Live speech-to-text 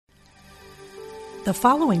The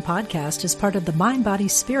following podcast is part of the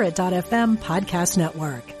MindBodySpirit.fm podcast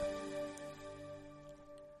network.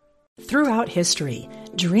 Throughout history,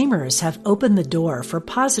 dreamers have opened the door for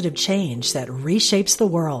positive change that reshapes the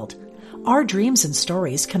world. Our dreams and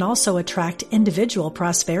stories can also attract individual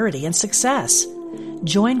prosperity and success.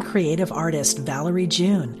 Join creative artist Valerie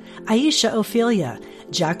June, Aisha Ophelia,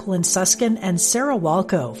 Jacqueline Suskin, and Sarah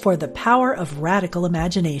Walco for The Power of Radical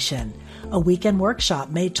Imagination, a weekend workshop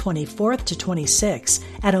May 24th to 26th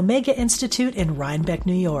at Omega Institute in Rhinebeck,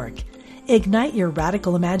 New York. Ignite your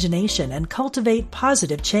radical imagination and cultivate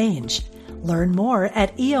positive change. Learn more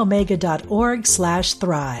at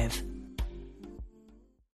eomega.org/thrive.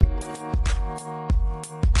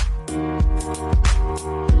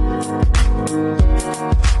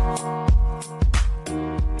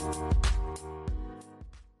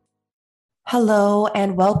 Hello,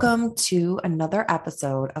 and welcome to another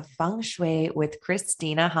episode of Feng Shui with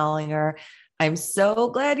Christina Hollinger. I'm so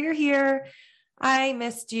glad you're here. I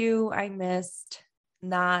missed you. I missed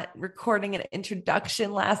not recording an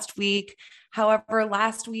introduction last week. However,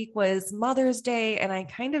 last week was Mother's Day, and I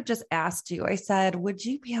kind of just asked you, I said, would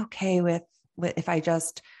you be okay with if I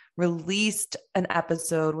just released an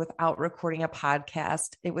episode without recording a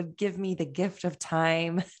podcast? It would give me the gift of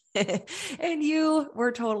time. And you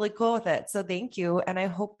were totally cool with it. So thank you. And I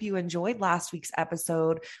hope you enjoyed last week's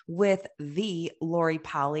episode with the Lori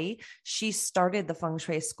Polly. She started the Feng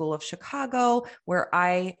Shui School of Chicago, where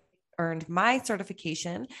I earned my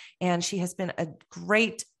certification. And she has been a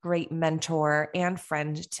great, great mentor and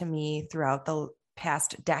friend to me throughout the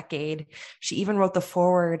past decade. She even wrote the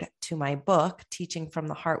foreword to my book, Teaching from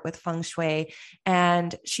the Heart with Feng Shui.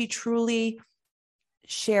 And she truly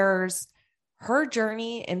shares her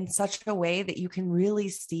journey in such a way that you can really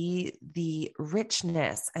see the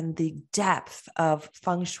richness and the depth of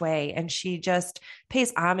Feng Shui. And she just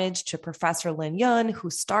pays homage to Professor Lin Yun,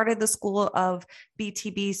 who started the school of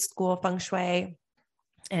BTB, School of Feng Shui.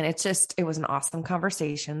 And it was an awesome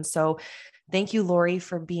conversation. So thank you, Lori,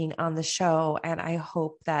 for being on the show. And I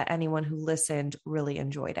hope that anyone who listened really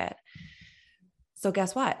enjoyed it. So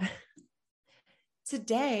guess what?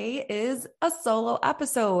 Today is a solo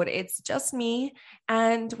episode. It's just me.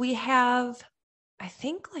 And we have, I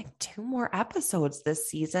think, like 2 more episodes this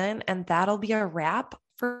season, and that'll be a wrap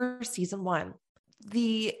for season 1.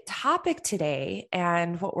 The topic today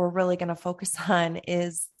and what we're really going to focus on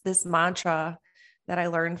is this mantra that I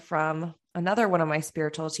learned from another one of my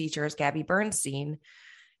spiritual teachers, Gabby Bernstein.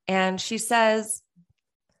 And she says,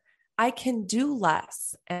 I can do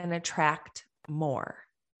less and attract more.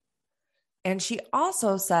 And she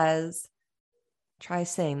also says, try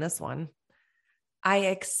saying this one, I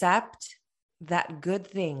accept that good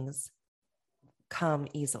things come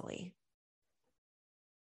easily.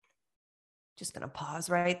 Just going to pause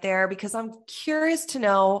right there because I'm curious to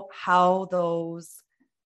know how those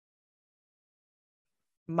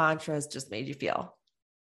mantras just made you feel.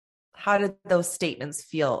 How did those statements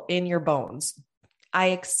feel in your bones? I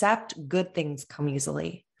accept good things come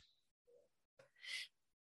easily.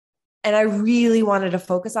 And I really wanted to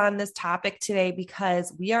focus on this topic today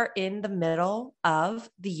because we are in the middle of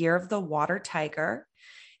the year of the water tiger.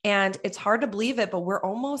 And it's hard to believe it, but we're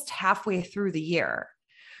almost halfway through the year.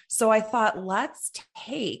 So I thought, let's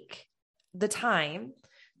take the time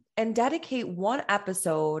and dedicate one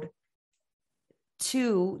episode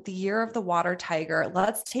to the year of the water tiger.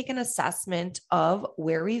 Let's take an assessment of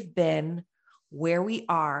where we've been, where we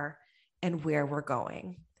are, and where we're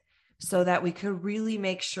going, so that we could really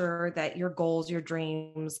make sure that your goals, your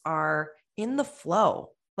dreams are in the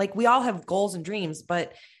flow. Like, we all have goals and dreams,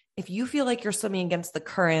 but if you feel like you're swimming against the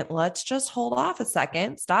current, let's just hold off a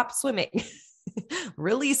second, stop swimming,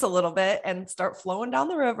 release a little bit and start flowing down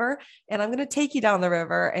the river. And I'm going to take you down the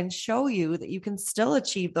river and show you that you can still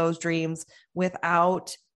achieve those dreams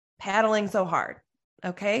without paddling so hard.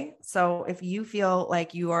 Okay. So if you feel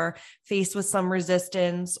like you are faced with some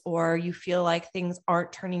resistance, or you feel like things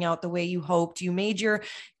aren't turning out the way you hoped, you made your,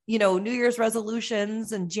 New Year's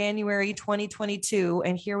resolutions in January 2022,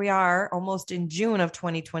 and here we are almost in June of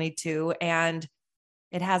 2022, and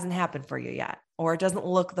it hasn't happened for you yet, or it doesn't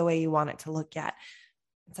look the way you want it to look yet.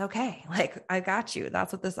 It's okay. Like, I got you.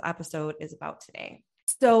 That's what this episode is about today.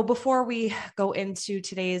 So before we go into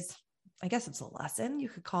today's, I guess it's a lesson, you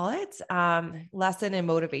could call it, lesson in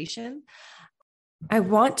motivation, I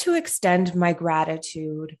want to extend my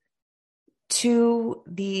gratitude to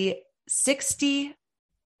the 60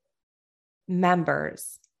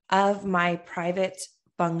 members of my private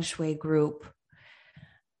Feng Shui group.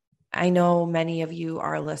 I know many of you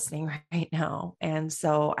are listening right now, and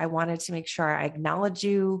so I wanted to make sure I acknowledge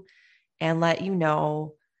you and let you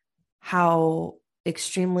know how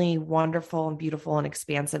extremely wonderful and beautiful and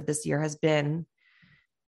expansive this year has been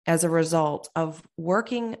as a result of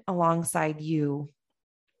working alongside you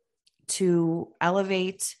to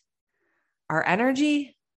elevate our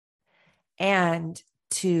energy and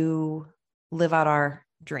to live out our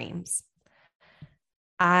dreams.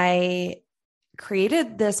 I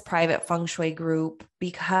created this private feng shui group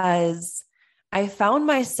because I found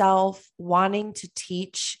myself wanting to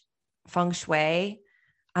teach feng shui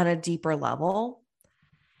on a deeper level.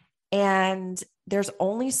 And there's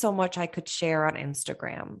only so much I could share on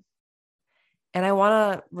Instagram. And I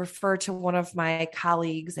want to refer to one of my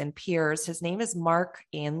colleagues and peers. His name is Mark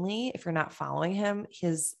Anley. If you're not following him,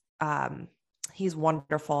 he's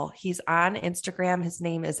wonderful. He's on Instagram. His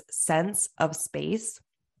name is Sense of Space.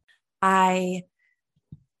 I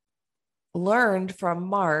learned from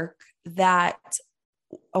Mark that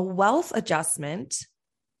a wealth adjustment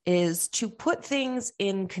is to put things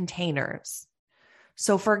in containers.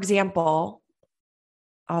 So, for example,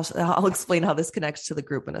 I'll explain how this connects to the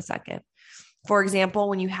group in a second. For example,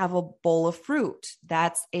 when you have a bowl of fruit,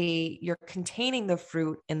 you're containing the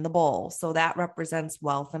fruit in the bowl. So that represents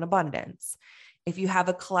wealth and abundance. If you have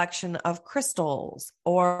a collection of crystals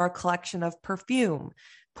or a collection of perfume,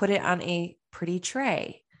 put it on a pretty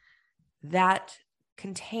tray. That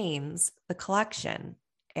contains the collection,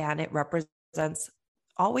 and it represents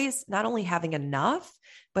always not only having enough,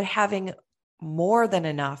 but having more than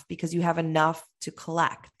enough because you have enough to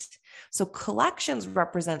collect. So collections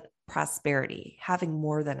represent prosperity, having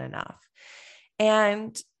more than enough.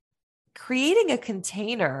 And creating a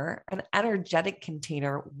container, an energetic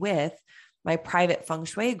container with my private feng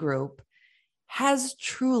shui group has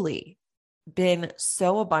truly been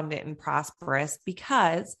so abundant and prosperous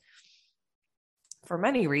because for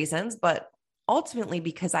many reasons, but ultimately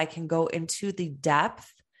because I can go into the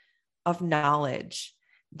depth of knowledge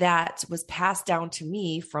that was passed down to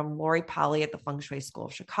me from Lori Polly at the Feng Shui School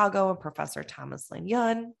of Chicago and Professor Thomas Lin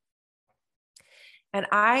Yun. And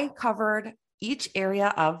I covered each area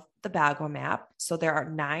of the Bagua map. So there are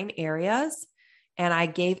 9 areas, and I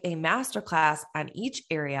gave a masterclass on each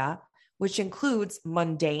area, which includes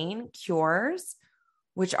mundane cures,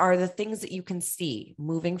 which are the things that you can see,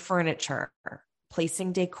 moving furniture,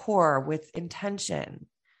 placing decor with intention.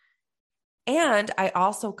 And I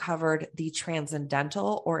also covered the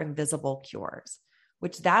transcendental or invisible cures,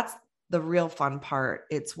 which that's the real fun part.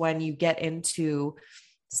 It's when you get into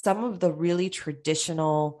some of the really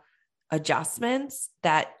traditional adjustments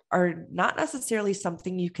that are not necessarily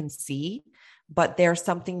something you can see, but they're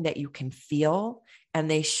something that you can feel, and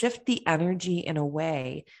they shift the energy in a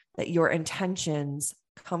way that your intentions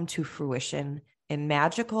come to fruition in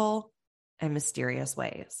magical and mysterious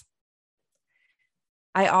ways.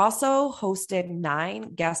 I also hosted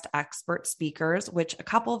 9 guest expert speakers, which a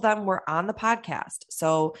couple of them were on the podcast.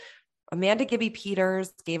 So Amanda Gibby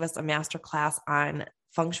Peters gave us a masterclass on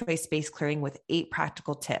feng shui space clearing with 8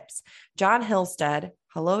 practical tips. John Hillstead,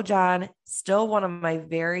 hello, John, still one of my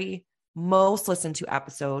very most listened to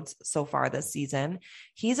episodes so far this season.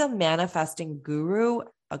 He's a manifesting guru,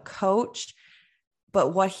 a coach,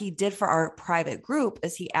 but what he did for our private group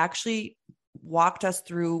is he actually walked us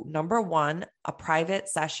through, number 1, a private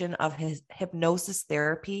session of his hypnosis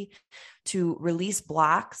therapy to release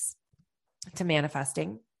blocks to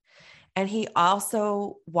manifesting. And he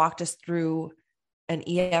also walked us through an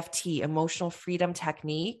EFT, emotional freedom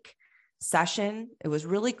technique session. It was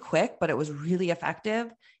really quick, but it was really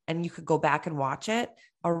effective. And you could go back and watch it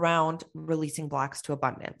around releasing blocks to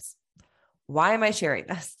abundance. Why am I sharing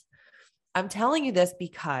this? I'm telling you this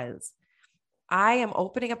because I am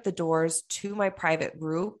opening up the doors to my private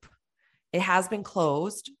group. It has been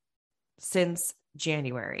closed since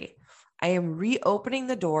January. I am reopening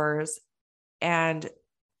the doors, and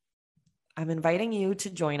I'm inviting you to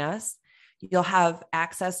join us. You'll have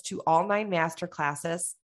access to all 9 master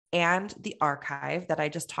classes and the archive that I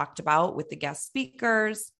just talked about with the guest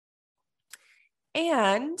speakers.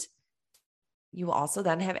 And you will also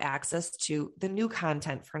then have access to the new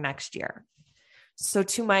content for next year. So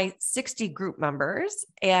to my 60 group members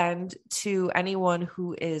and to anyone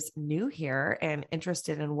who is new here and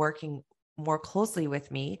interested in working more closely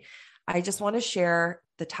with me, I just want to share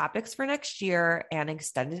the topics for next year and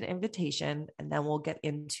extend an invitation, and then we'll get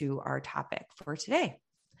into our topic for today.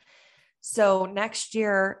 So next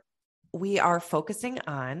year, we are focusing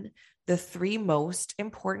on the 3 most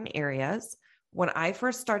important areas. When I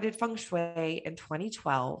first started feng shui in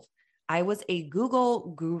 2012, I was a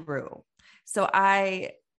Google guru. So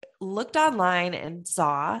I looked online and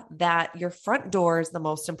saw that your front door is the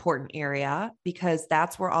most important area because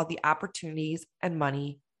that's where all the opportunities and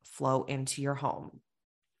money flow into your home.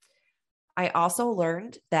 I also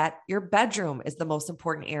learned that your bedroom is the most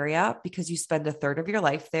important area because you spend a third of your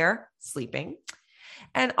life there sleeping.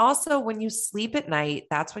 And also, when you sleep at night,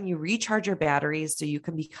 that's when you recharge your batteries so you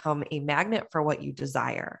can become a magnet for what you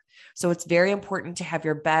desire. So, it's very important to have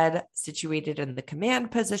your bed situated in the command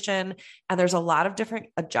position. And there's a lot of different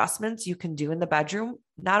adjustments you can do in the bedroom,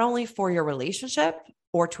 not only for your relationship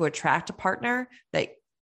or to attract a partner that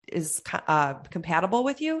is compatible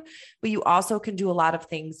with you, but you also can do a lot of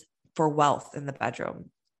things for wealth in the bedroom.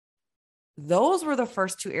 Those were the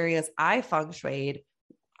first two areas I feng shuied.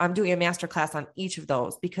 I'm doing a masterclass on each of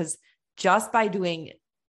those because just by doing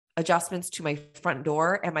adjustments to my front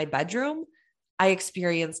door and my bedroom, I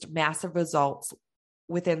experienced massive results.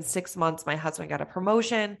 Within 6 months, my husband got a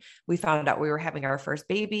promotion. We found out we were having our first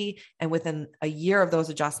baby. And within a year of those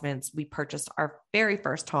adjustments, we purchased our very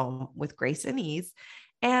first home with grace and ease.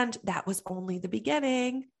 And that was only the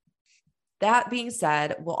beginning. That being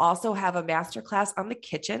said, we'll also have a masterclass on the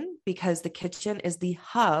kitchen because the kitchen is the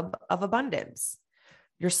hub of abundance.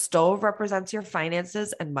 Your stove represents your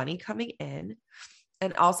finances and money coming in.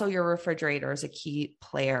 And also your refrigerator is a key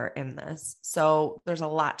player in this. So there's a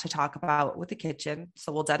lot to talk about with the kitchen.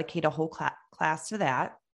 So we'll dedicate a whole class to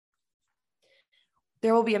that.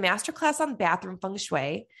 There will be a masterclass on bathroom feng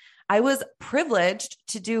shui. I was privileged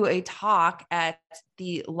to do a talk at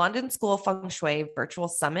the London School of Feng Shui virtual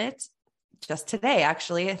summit just today,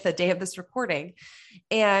 actually, the day of this recording.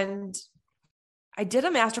 And I did a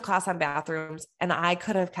masterclass on bathrooms and I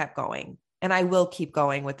could have kept going. And I will keep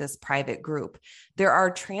going with this private group. There are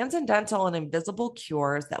transcendental and invisible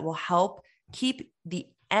cures that will help keep the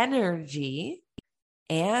energy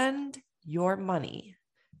and your money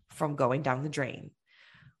from going down the drain.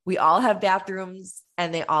 We all have bathrooms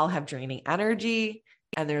and they all have draining energy,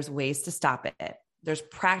 and there's ways to stop it. There's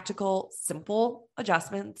practical, simple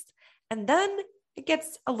adjustments. And then it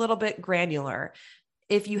gets a little bit granular.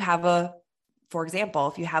 For example,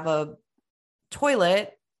 if you have a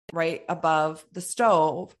toilet right above the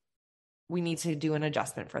stove, we need to do an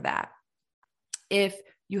adjustment for that. If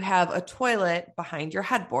you have a toilet behind your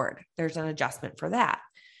headboard, there's an adjustment for that.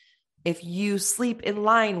 If you sleep in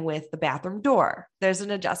line with the bathroom door, there's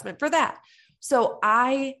an adjustment for that. So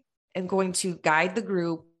I am going to guide the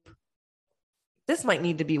group. This might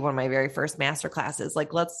need to be one of my very first master classes.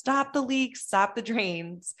 Like, let's stop the leaks, stop the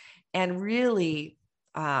drains. And really,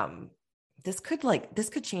 this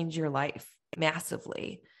could change your life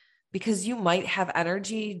massively, because you might have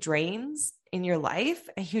energy drains in your life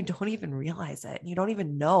and you don't even realize it. You don't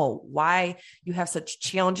even know why you have such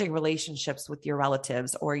challenging relationships with your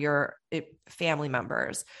relatives or your family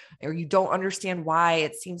members, or you don't understand why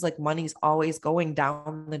it seems like money's always going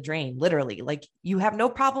down the drain. Literally, like you have no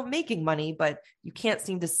problem making money, but you can't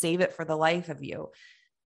seem to save it for the life of you.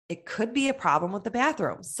 It could be a problem with the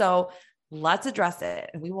bathroom. So let's address it.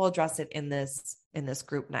 And we will address it in this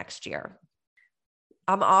group next year.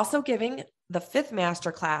 I'm also giving the 5th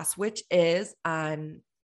masterclass, which is on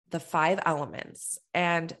the 5 elements.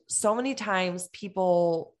 And so many times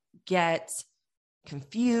people get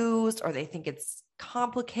confused or they think it's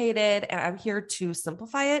complicated. And I'm here to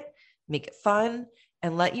simplify it, make it fun,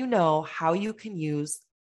 and let you know how you can use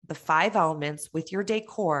the 5 elements with your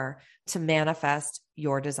decor to manifest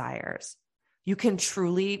your desires. You can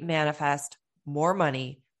truly manifest more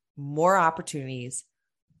money, more opportunities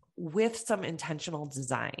with some intentional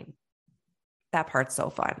design. That part's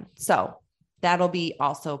so fun. So that'll be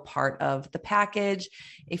also part of the package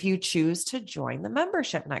if you choose to join the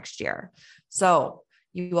membership next year. So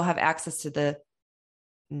you will have access to the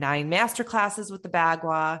 9 masterclasses with the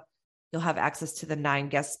Bagua. You'll have access to the 9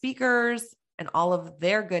 guest speakers and all of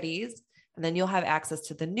their goodies. And then you'll have access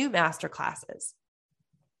to the new masterclasses.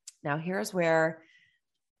 Now here's where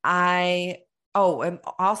and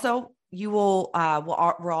also you will,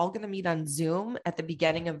 we're all going to meet on Zoom at the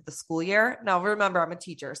beginning of the school year. Now, remember, I'm a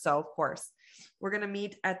teacher, so of course we're going to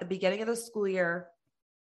meet at the beginning of the school year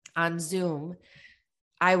on Zoom.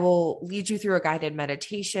 I will lead you through a guided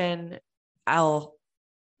meditation. Everyone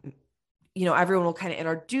will kind of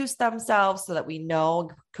introduce themselves so that we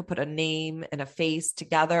could put a name and a face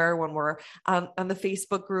together when we're on the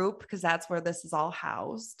Facebook group, because that's where this is all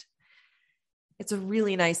housed. It's a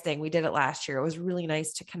really nice thing. We did it last year. It was really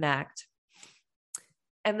nice to connect.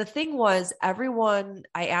 And the thing was, I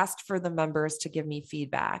asked for the members to give me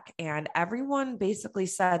feedback, and everyone basically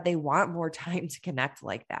said they want more time to connect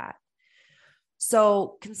like that.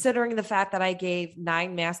 So considering the fact that I gave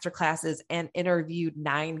 9 masterclasses and interviewed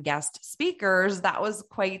 9 guest speakers, that was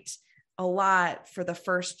quite a lot for the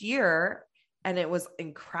first year. And it was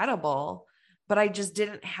incredible, but I just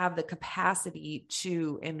didn't have the capacity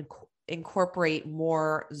to incorporate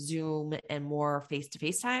more Zoom and more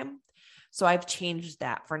face-to-face time. So I've changed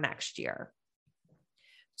that for next year.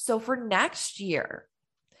 So for next year,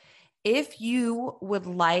 if you would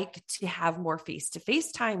like to have more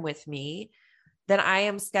face-to-face time with me, then I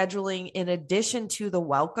am scheduling, in addition to the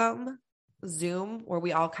welcome Zoom, where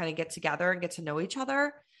we all kind of get together and get to know each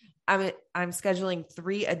other, I'm scheduling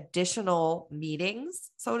 3 additional meetings,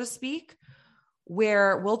 so to speak,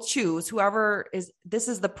 where we'll choose this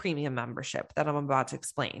is the premium membership that I'm about to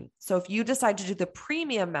explain. So if you decide to do the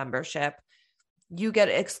premium membership, you get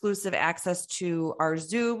exclusive access to our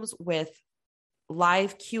Zooms with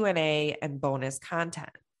live Q&A and bonus content.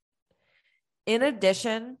 In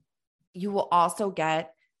addition, you will also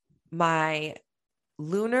get my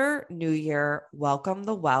Lunar New Year Welcome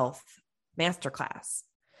the Wealth Masterclass.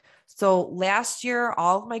 So last year,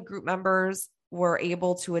 all of my group members were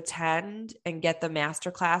able to attend and get the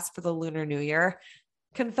masterclass for the Lunar New Year.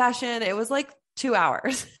 Confession, it was like 2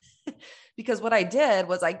 hours because what I did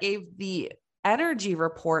was I gave the energy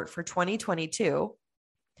report for 2022.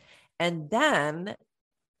 And then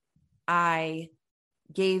I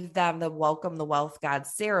gave them the Welcome the Wealth God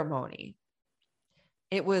ceremony.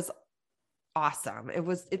 It was awesome.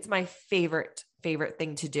 It's my favorite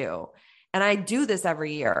thing to do. And I do this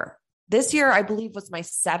every year. This year, I believe, was my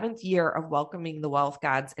 7th year of welcoming the wealth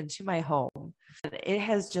gods into my home. And it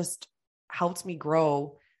has just helped me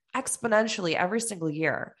grow exponentially every single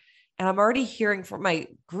year. And I'm already hearing from my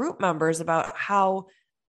group members about how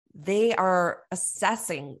they are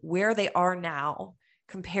assessing where they are now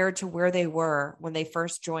compared to where they were when they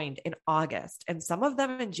first joined in August, and some of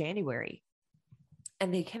them in January.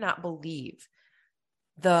 And they cannot believe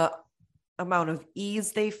the amount of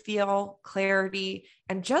ease they feel, clarity,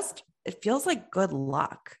 and just, it feels like good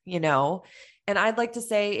luck, And I'd like to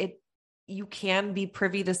say you can be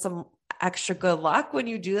privy to some extra good luck when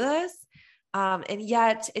you do this. And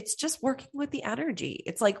yet it's just working with the energy.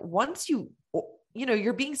 It's like once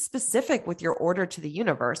you're being specific with your order to the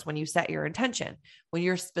universe when you set your intention. When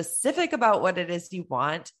you're specific about what it is you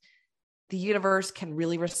want, the universe can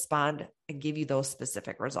really respond and give you those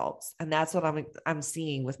specific results. And that's what I'm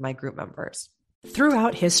seeing with my group members.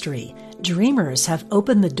 Throughout history, dreamers have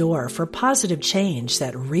opened the door for positive change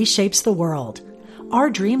that reshapes the world. Our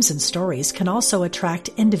dreams and stories can also attract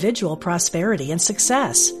individual prosperity and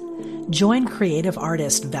success. Join creative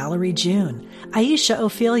artist Valerie June, Aisha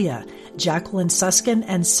Ophelia, Jacqueline Suskin,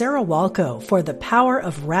 and Sarah Walco for The Power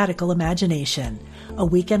of Radical Imagination, a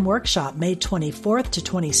weekend workshop May 24th to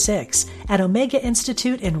 26th at Omega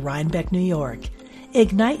Institute in Rhinebeck, New York.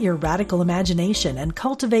 Ignite your radical imagination and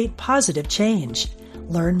cultivate positive change.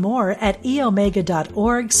 Learn more at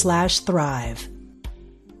eomega.org/thrive.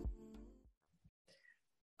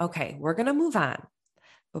 Okay, we're going to move on.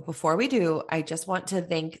 But before we do, I just want to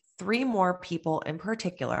thank 3 more people in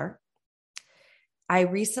particular. I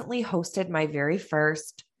recently hosted my very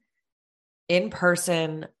first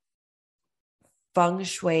in-person feng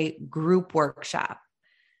shui group workshop.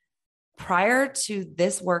 Prior to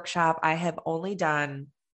this workshop, I have only done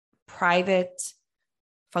private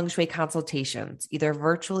feng shui consultations, either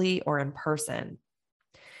virtually or in person.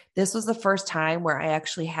 This was the first time where I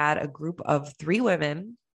actually had a group of 3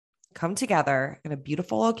 women come together in a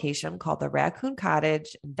beautiful location called the Raccoon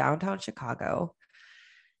Cottage in downtown Chicago.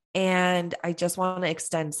 And I just want to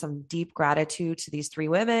extend some deep gratitude to these 3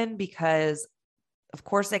 women because, of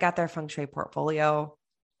course, they got their feng shui portfolio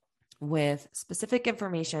with specific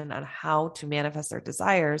information on how to manifest their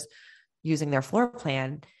desires using their floor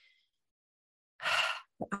plan.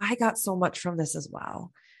 I got so much from this as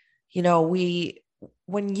well.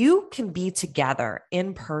 When you can be together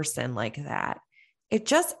in person like that, it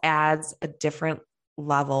just adds a different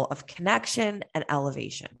level of connection and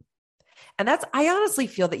elevation. And I honestly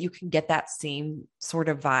feel that you can get that same sort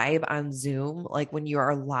of vibe on Zoom, like when you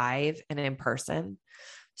are live and in person.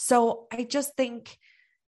 So I just think,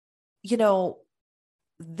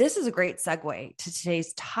 this is a great segue to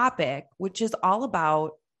today's topic, which is all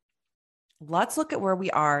about, let's look at where we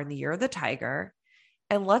are in the year of the tiger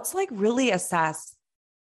and let's really assess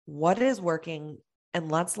what is working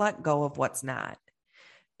and let's let go of what's not.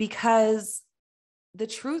 Because the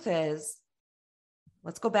truth is,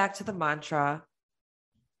 let's go back to the mantra,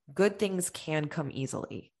 good things can come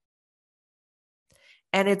easily.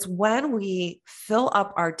 And it's when we fill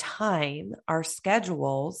up our time, our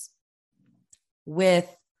schedules with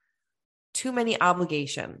too many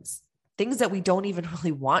obligations, things that we don't even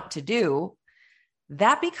really want to do,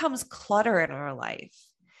 that becomes clutter in our life.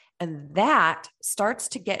 And that starts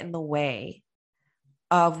to get in the way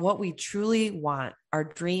of what we truly want, our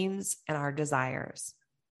dreams and our desires.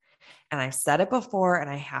 And I've said it before, and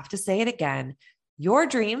I have to say it again. Your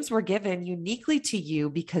dreams were given uniquely to you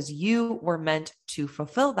because you were meant to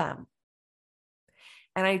fulfill them.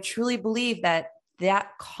 And I truly believe that that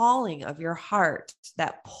calling of your heart,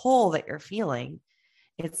 that pull that you're feeling,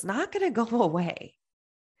 it's not going to go away.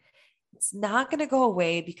 It's not going to go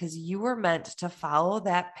away because you were meant to follow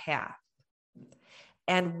that path.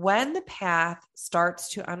 And when the path starts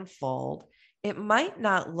to unfold, it might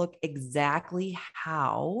not look exactly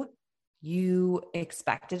how you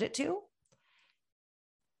expected it to.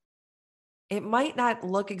 It might not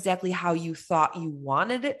look exactly how you thought you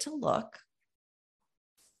wanted it to look.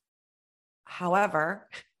 However,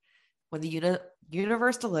 when the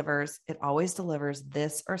universe delivers, it always delivers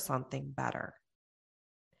this or something better.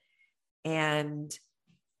 And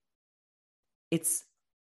it's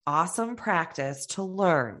awesome practice to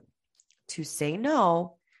learn to say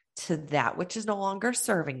no to that which is no longer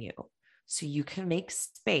serving you, so you can make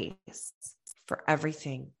space for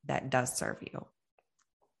everything that does serve you.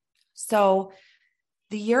 So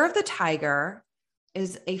the year of the tiger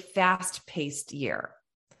is a fast-paced year.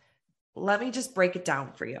 Let me just break it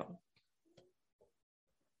down for you.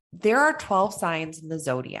 There are 12 signs in the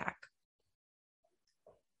zodiac.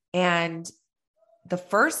 And the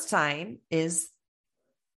first sign is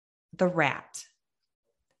the rat.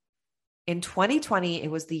 In 2020,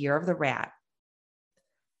 it was the year of the rat.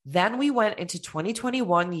 Then we went into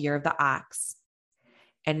 2021, the year of the ox.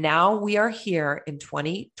 And now we are here in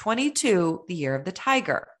 2022, the year of the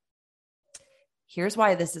tiger. Here's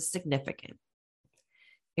why this is significant.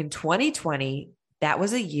 In 2020, that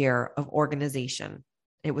was a year of organization.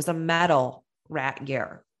 It was a metal rat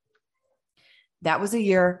year. That was a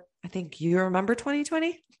year, I think you remember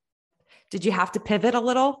 2020? Did you have to pivot a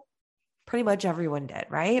little? Pretty much everyone did,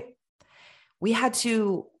 right? We had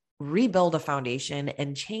to rebuild a foundation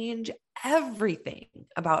and change everything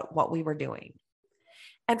about what we were doing.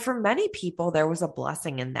 And for many people, there was a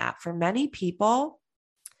blessing in that. For many people,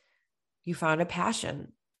 you found a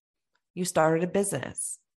passion. You started a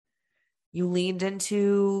business. You leaned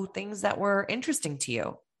into things that were interesting to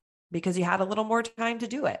you because you had a little more time to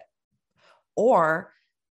do it. Or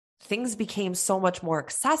things became so much more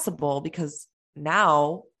accessible because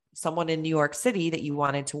now someone in New York City that you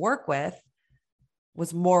wanted to work with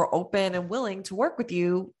was more open and willing to work with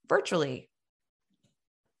you virtually.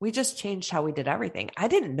 We just changed how we did everything. I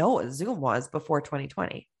didn't know what Zoom was before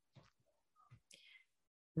 2020.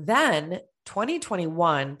 Then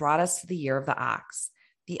 2021 brought us to the year of the ox.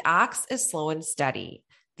 The ox is slow and steady.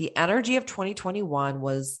 The energy of 2021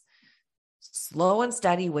 was slow and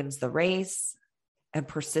steady wins the race, and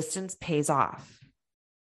persistence pays off.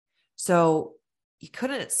 So you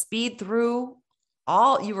couldn't speed through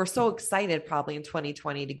you were so excited probably in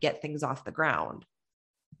 2020 to get things off the ground,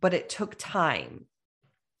 but it took time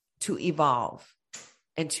to evolve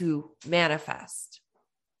and to manifest.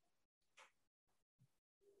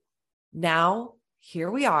 Now, here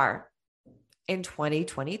we are in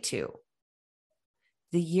 2022,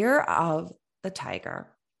 the year of the tiger.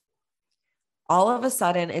 All of a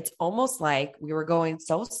sudden, it's almost like we were going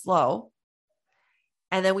so slow,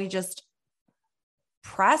 and then we just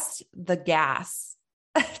pressed the gas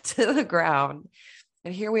to the ground.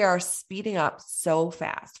 And here we are speeding up so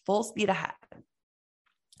fast, full speed ahead.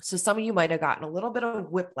 So some of you might have gotten a little bit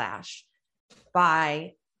of whiplash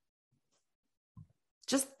by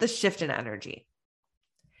just the shift in energy.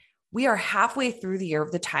 We are halfway through the year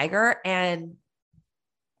of the tiger, and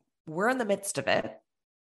we're in the midst of it.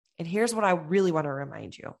 And here's what I really want to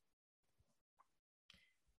remind you.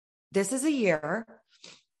 This is a year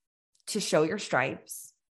to show your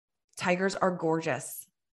stripes. Tigers are gorgeous.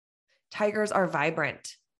 Tigers are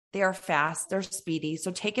vibrant. They are fast. They're speedy.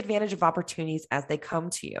 So take advantage of opportunities as they come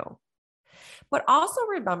to you. But also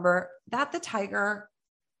remember that the tiger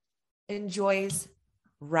enjoys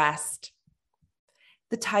rest.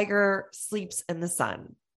 The tiger sleeps in the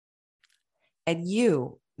sun. And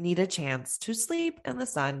you need a chance to sleep in the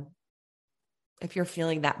sun if you're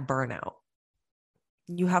feeling that burnout.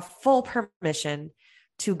 You have full permission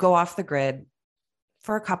to go off the grid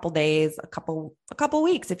for a couple days, a couple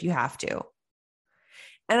weeks if you have to.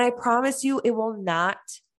 And I promise you, it will not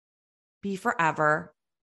be forever.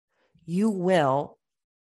 You will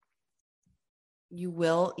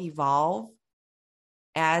evolve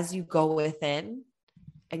as you go within,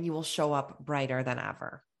 and you will show up brighter than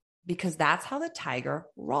ever, because that's how the tiger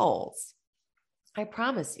rolls. I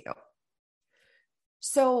promise you.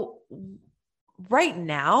 So right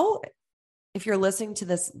now, if you're listening to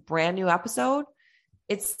this brand new episode,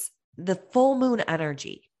 it's the full moon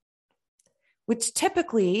energy, which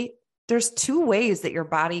typically there's two ways that your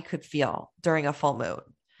body could feel during a full moon.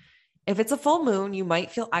 If it's a full moon, you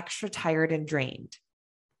might feel extra tired and drained.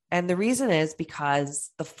 And the reason is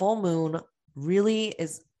because the full moon really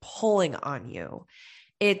is pulling on you.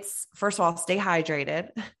 It's, first of all, stay hydrated,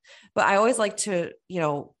 but I always like to,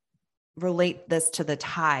 relate this to the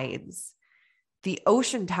tides. The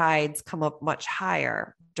ocean tides come up much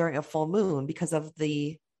higher during a full moon because of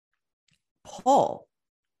the pull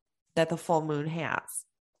that the full moon has.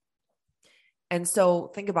 And so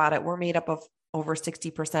think about it. We're made up of over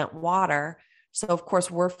 60% water. So of course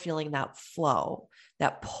we're feeling that flow,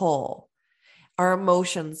 that pull. Our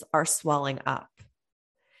emotions are swelling up.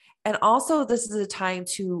 And also this is a time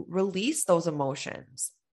to release those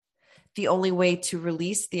emotions. The only way to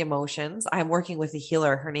release the emotions, I'm working with a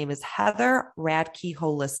healer. Her name is Heather Radke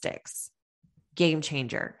Holistics. Game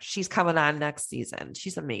changer. She's coming on next season.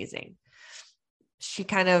 She's amazing. She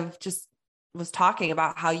kind of just was talking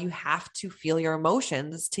about how you have to feel your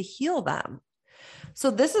emotions to heal them.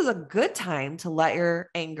 So this is a good time to let your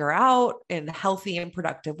anger out in healthy and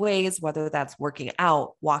productive ways, whether that's working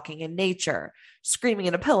out, walking in nature, screaming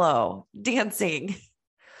in a pillow, dancing,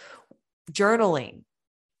 journaling.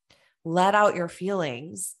 Let out your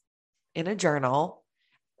feelings in a journal.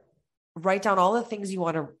 Write down all the things you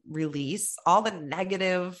want to release, all the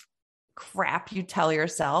negative crap you tell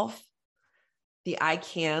yourself, the I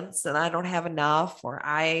can'ts and I don't have enough, or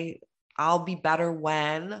I'll be better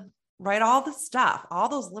when. Write all the stuff, all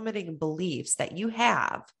those limiting beliefs that you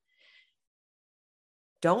have.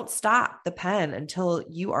 Don't stop the pen until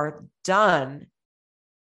you are done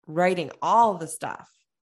writing all the stuff.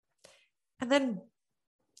 And then,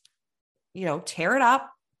 tear it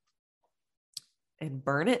up and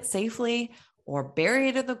burn it safely, or bury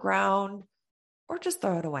it in the ground, or just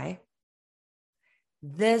throw it away.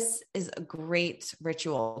 This is a great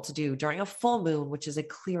ritual to do during a full moon, which is a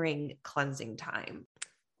clearing, cleansing time.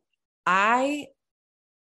 I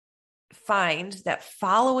find that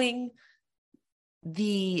following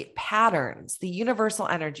the patterns, the universal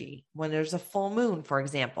energy, when there's a full moon, for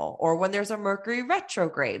example, or when there's a Mercury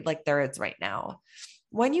retrograde, like there is right now,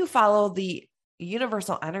 when you follow the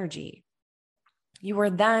universal energy, you are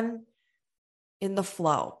then in the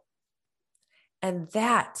flow. And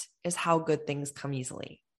that is how good things come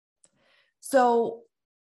easily. So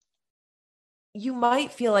you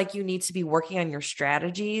might feel like you need to be working on your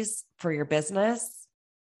strategies for your business,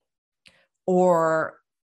 or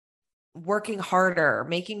working harder,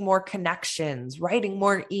 making more connections, writing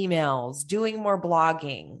more emails, doing more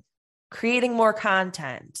blogging, creating more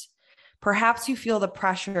content. Perhaps you feel the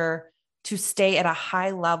pressure to stay at a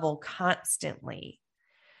high level constantly.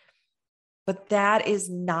 But that is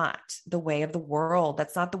not the way of the world.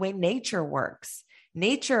 That's not the way nature works.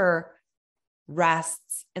 Nature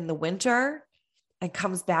rests in the winter and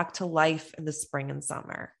comes back to life in the spring and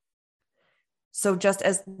summer. So just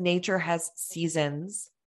as nature has seasons,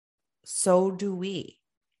 so do we.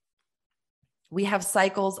 We have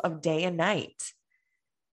cycles of day and night.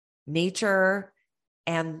 Nature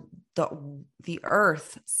and the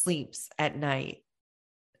earth sleeps at night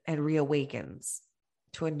and reawakens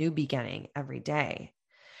to a new beginning every day.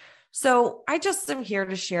 So I just am here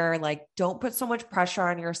to share, don't put so much pressure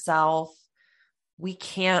on yourself. We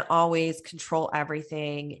can't always control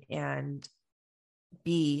everything and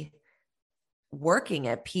be working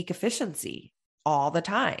at peak efficiency all the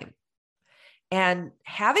time. And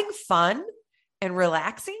having fun and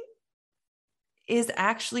relaxing is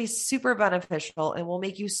actually super beneficial and will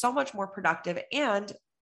make you so much more productive and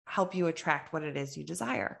help you attract what it is you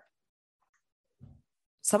desire.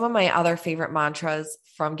 Some of my other favorite mantras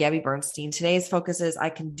from Gabby Bernstein, today's focus is I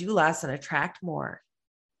can do less and attract more.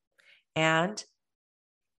 And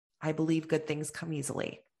I believe good things come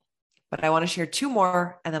easily. But I want to share two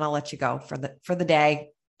more and then I'll let you go for the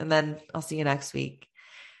day. And then I'll see you next week.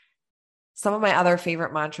 Some of my other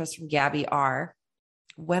favorite mantras from Gabby are,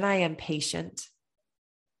 when I am patient,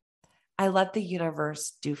 I let the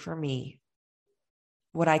universe do for me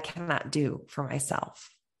what I cannot do for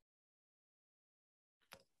myself.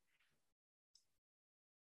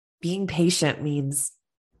 Being patient means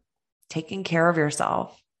taking care of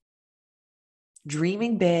yourself,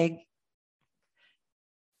 dreaming big,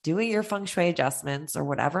 doing your feng shui adjustments or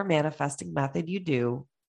whatever manifesting method you do,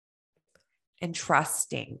 and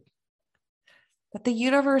trusting that the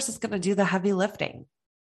universe is going to do the heavy lifting.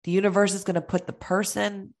 The universe is going to put the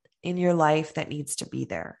person in your life that needs to be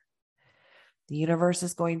there. The universe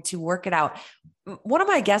is going to work it out. One of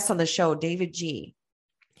my guests on the show, David G.,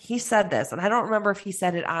 he said this, and I don't remember if he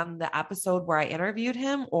said it on the episode where I interviewed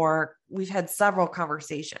him or we've had several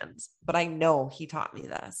conversations, but I know he taught me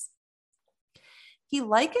this. He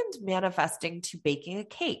likened manifesting to baking a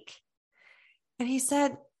cake. And he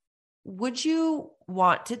said, would you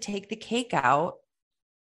want to take the cake out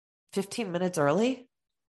 15 minutes early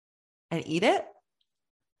and eat it?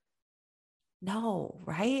 No,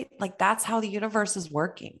 right? Like that's how the universe is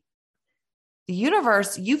working. The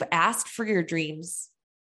universe, you've asked for your dreams.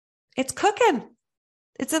 It's cooking.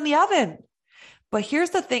 It's in the oven. But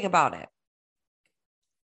here's the thing about it.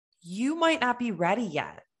 You might not be ready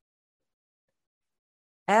yet.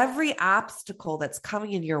 Every obstacle that's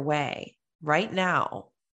coming in your way right now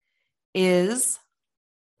is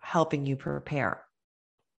helping you prepare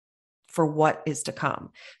for what is to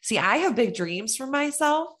come. See, I have big dreams for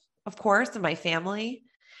myself, of course, and my family.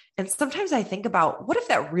 And sometimes I think about, what if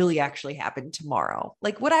that really actually happened tomorrow?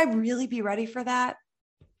 Like, would I really be ready for that?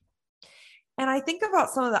 And I think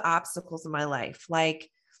about some of the obstacles in my life, like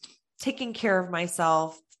taking care of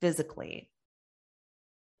myself physically,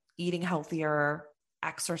 eating healthier,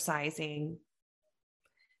 exercising,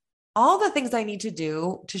 all the things I need to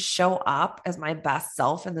do to show up as my best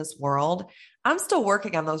self in this world. I'm still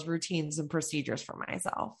working on those routines and procedures for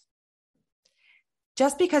myself.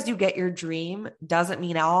 Just because you get your dream doesn't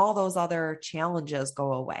mean all those other challenges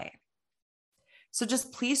go away. So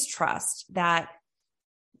just please trust that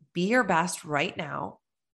be your best right now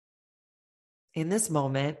in this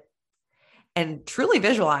moment and truly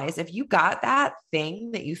visualize if you got that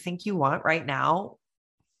thing that you think you want right now,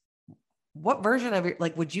 what version of your,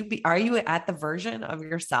 like, are you at the version of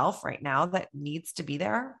yourself right now that needs to be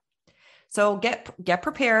there? So get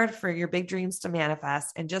prepared for your big dreams to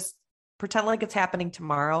manifest and just pretend like it's happening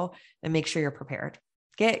tomorrow and make sure you're prepared.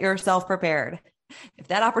 Get yourself prepared. If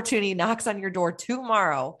that opportunity knocks on your door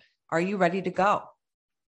tomorrow, are you ready to go?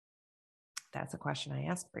 That's a question I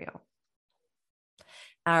ask for you.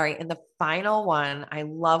 All right. And the final one, I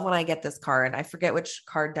love when I get this card. I forget which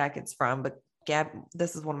card deck it's from, but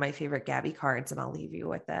this is one of my favorite Gabby cards, and I'll leave you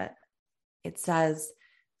with it. It says,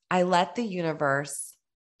 I let the universe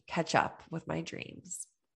catch up with my dreams.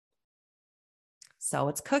 So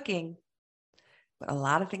it's cooking, but a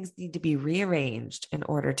lot of things need to be rearranged in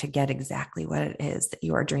order to get exactly what it is that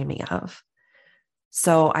you are dreaming of.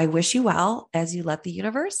 So I wish you well as you let the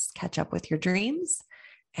universe catch up with your dreams.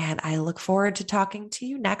 And I look forward to talking to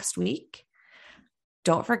you next week.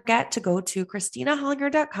 Don't forget to go to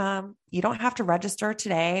ChristinaHollinger.com. You don't have to register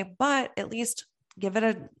today, but at least give it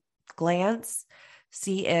a glance.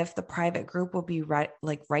 See if the private group will be right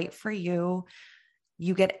for you.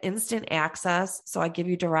 You get instant access. So I give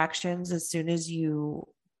you directions as soon as you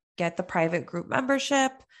get the private group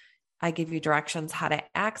membership. I give you directions how to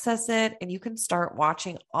access it, and you can start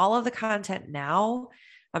watching all of the content now.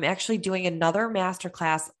 I'm actually doing another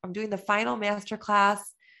masterclass. I'm doing the final masterclass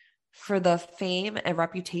for the fame and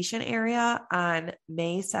reputation area on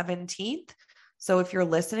May 17th. So if you're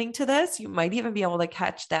listening to this, you might even be able to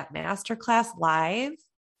catch that masterclass live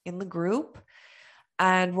in the group.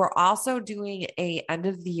 And we're also doing a end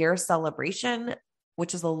of the year celebration,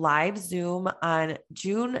 which is a live Zoom on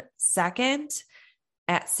June 2nd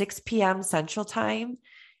at 6 p.m. Central Time.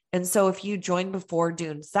 And so if you join before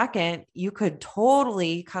June 2nd, you could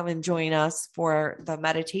totally come and join us for the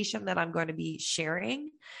meditation that I'm going to be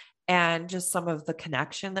sharing and just some of the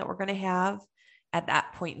connection that we're going to have at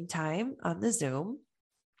that point in time on the Zoom.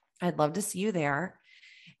 I'd love to see you there.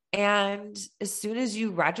 And as soon as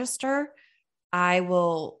you register, I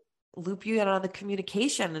will loop you in on the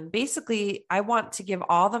communication. And basically, I want to give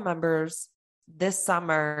all the members this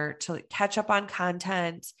summer to catch up on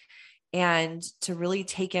content and to really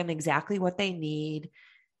take in exactly what they need.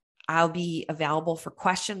 I'll be available for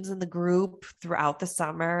questions in the group throughout the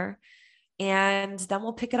summer. And then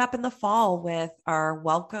we'll pick it up in the fall with our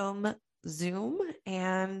welcome Zoom,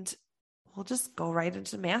 and we'll just go right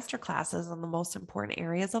into masterclasses on the most important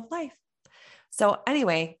areas of life. So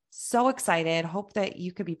anyway, so excited. Hope that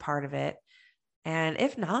you could be part of it. And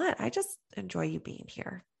if not, I just enjoy you being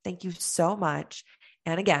here. Thank you so much.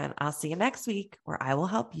 And again, I'll see you next week where I will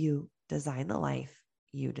help you design the life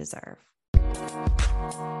you deserve.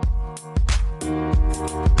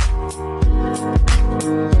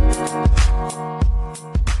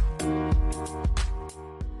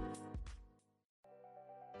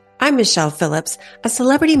 I'm Michelle Phillips, a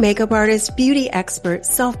celebrity makeup artist, beauty expert,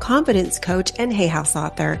 self-confidence coach, and Hay House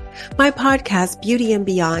author. My podcast, Beauty and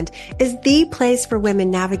Beyond, is the place for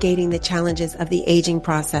women navigating the challenges of the aging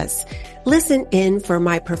process. Listen in for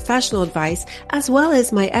my professional advice as well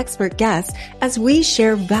as my expert guests as we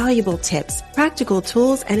share valuable tips, practical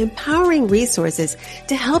tools, and empowering resources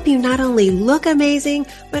to help you not only look amazing,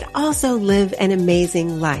 but also live an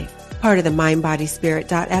amazing life. Part of the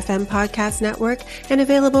MindBodySpirit.fm podcast network and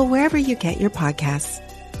available wherever you get your podcasts.